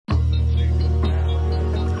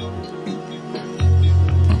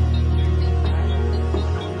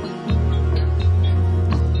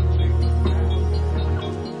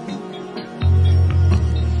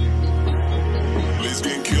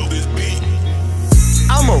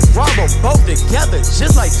them both together,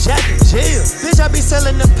 just like Jack and Jill. Bitch, I be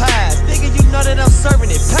selling the pies, nigga, you know that I'm serving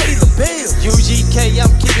it, pay the bill. UGK, I'm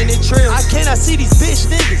keeping it trill. I cannot see these bitch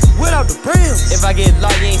niggas without the brim. If I get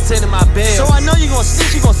locked, you ain't sending my bill. So I know you gon'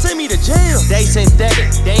 snitch, you gon' send me to jail. They synthetic,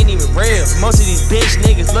 they ain't even real. Most of these bitch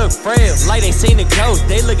niggas look frail, like they seen the ghost,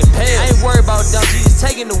 they looking pale. I ain't worried about them, she just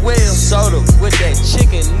taking the wheel. Soda with that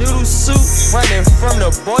chicken noodle soup, running from the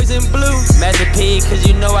boys in blue. Master P, cause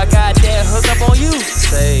you know I got that hook up on you.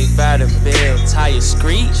 Saved by the bell, tire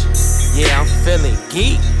screech. Yeah, I'm feeling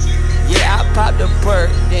geek. Yeah, I popped a perk,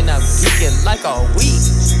 then I'm geeking like a week.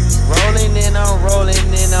 Rolling and I'm rolling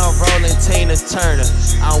and I'm rolling Tina Turner.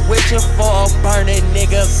 I'm wishing for a burning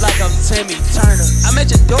nigga like I'm Timmy Turner. I'm at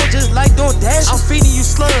your door just like DoorDash. I'm feeding you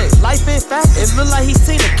slugs, life ain't fat. It look like he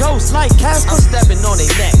seen a ghost like Casper. I'm stepping on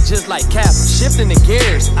their neck just like Casper. Shifting the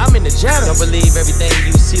gears, I'm in the jetta. Don't believe everything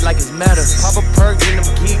you see like it's matter. Pop a perk and I'm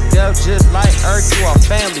geeked up just like Earth, you our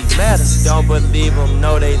family matter. Don't believe them,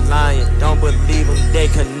 no they lying. Don't believe them, they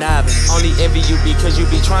conniving. Only envy you because you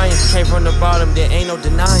be trying. Came from the bottom, there ain't no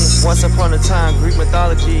denying. Once upon a time, Greek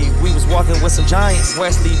mythology, we was walking with some giants.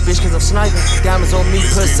 Wesley, bitch, cause I'm sniping. Diamonds on me,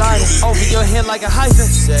 Poseidon. Over your head like a hyphen.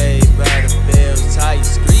 Saved by the bell, tight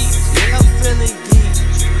street. Yeah, I'm feeling geek.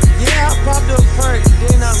 Yeah, I popped a perk,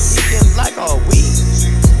 then I'm geeking like a week.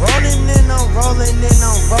 Rolling and I'm rolling and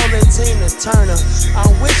I'm rolling Tina Turner.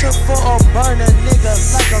 I'm wishing for a burner, nigga,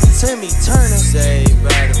 like I'm Timmy Turner. Saved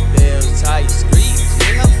by the bell, tight street.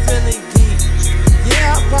 Yeah, I'm feeling geek.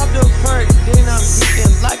 Yeah, I popped a perk, then I'm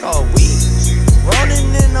geeking like a week. Rolling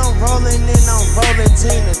and I'm rolling and I'm rolling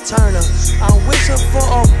Tina Turner. I'm wishing for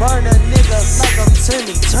a burner, nigga, like I'm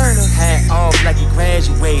Timmy Turner. Hat off like you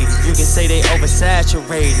graduated. You can say they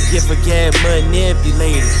oversaturated. Get forget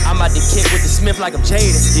manipulated. I'm out the kick with the Smith like I'm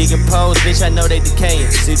jaded. Decompose, bitch, I know they decaying.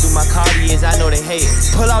 See through my Cartiers, I know they hate it.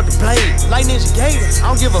 Pull out the blade, like Ninja Gator. I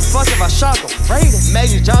don't give a fuck if I shock them. Raiden,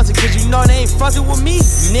 Major Johnson, cause you know they ain't fucking with me.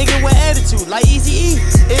 Nigga with attitude, like Eazy-E.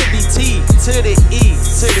 It be T to the E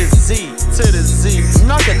to the Z to the Z.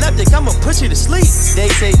 Narcoleptic, I'ma put you to sleep. They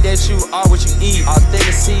say that you are what you eat.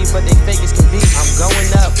 Authenticity, but they fake as can be. I'm going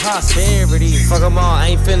up, prosperity. Fuck them all,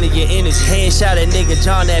 I ain't feeling your energy. Headshot a nigga,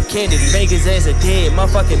 John F. Kennedy. Make his ass a dead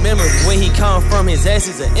motherfucking memory. Where he come from, his ass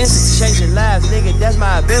is an instant. Changing lives, nigga, that's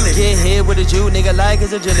my ability. Get hit with a Jew, nigga, like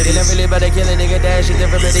his agility. Never live by the killing, nigga, dash is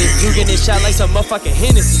different. You getting shot like some motherfucking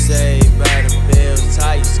Hennessy. Saved by the bell,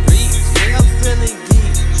 tight street. Yeah, I'm feeling geek.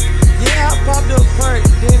 Yeah, I popped a perk,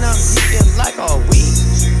 then I'm geeking like a week.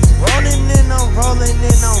 Rolling and I'm rolling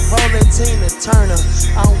and I'm rolling Tina Turner.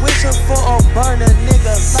 I'm wishing for a burner,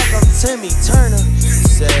 nigga, like I'm Timmy Turner.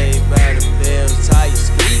 Saved by the bell, tight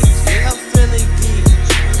street. Yeah, I'm feeling geek.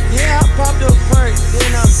 Yeah, I popped a perk,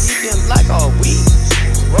 then I'm geeking like a week.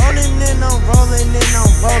 Rolling and I'm rolling and I'm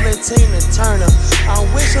rolling Tina Turner. I'm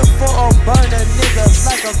wishing for a burner, nigga,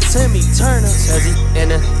 like I'm Timmy Turner. Tezzy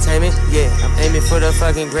Entertainment, yeah, I'm aiming for the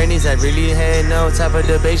fucking grannies. I really had no type of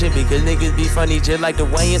debation because niggas be funny just like the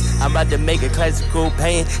Wayans. I'm about to make a classical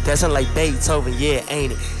pain. That sound like Beethoven, yeah,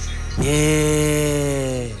 ain't it?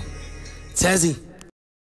 Yeah, Tezzy.